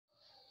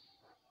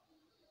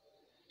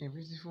A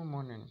beautiful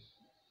morning,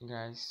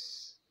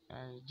 guys.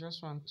 I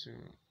just want to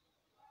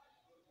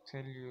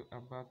tell you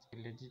about a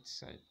legit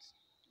site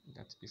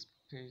that is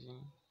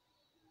paying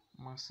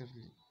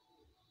massively.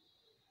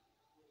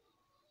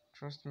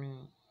 Trust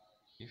me,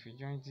 if you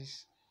join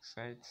this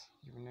site,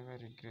 you will never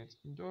regret.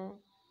 Though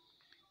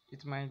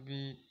it might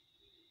be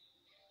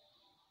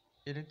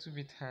a little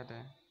bit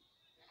harder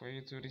for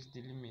you to reach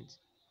the limit.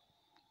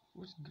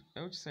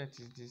 Which site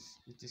is this?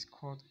 It is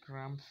called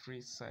Gram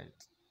Free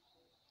Site.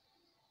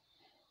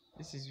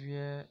 This is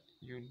where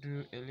you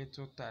do a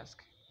little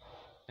task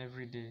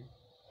every day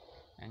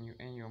and you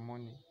earn your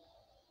money.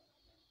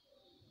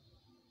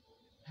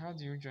 How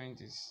do you join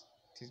this?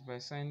 It is by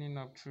signing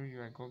up through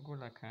your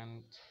Google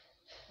account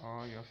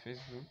or your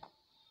Facebook.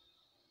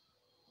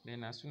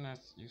 Then as soon as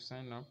you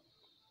sign up,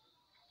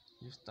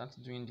 you start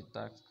doing the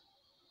task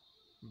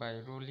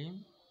by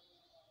rolling.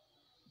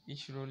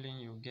 Each rolling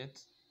you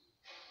get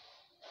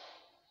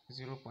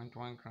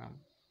 0.1 gram,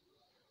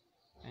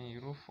 and you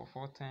roll for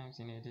 4 times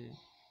in a day,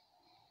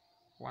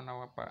 1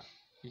 hour per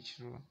each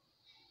roll.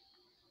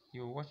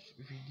 You watch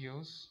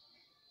videos,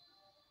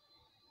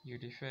 you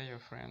refer your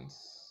friends,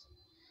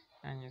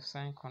 and you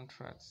sign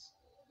contracts.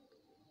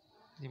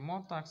 The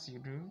more tasks you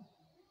do,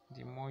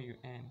 the more you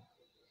earn.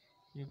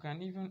 You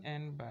can even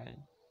earn by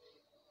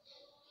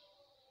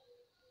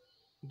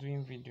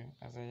doing video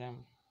as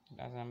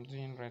I'm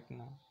doing right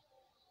now.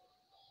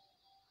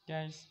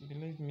 Guys,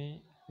 believe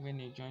me, when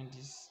you join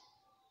this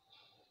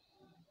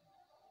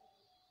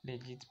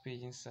legit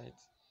paying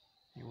site,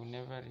 you will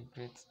never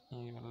regret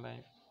in your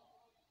life.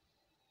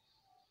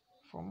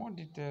 For more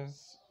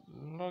details,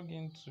 log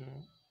into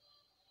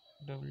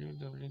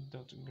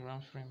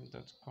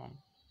www.gramframe.com.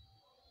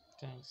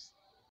 Thanks.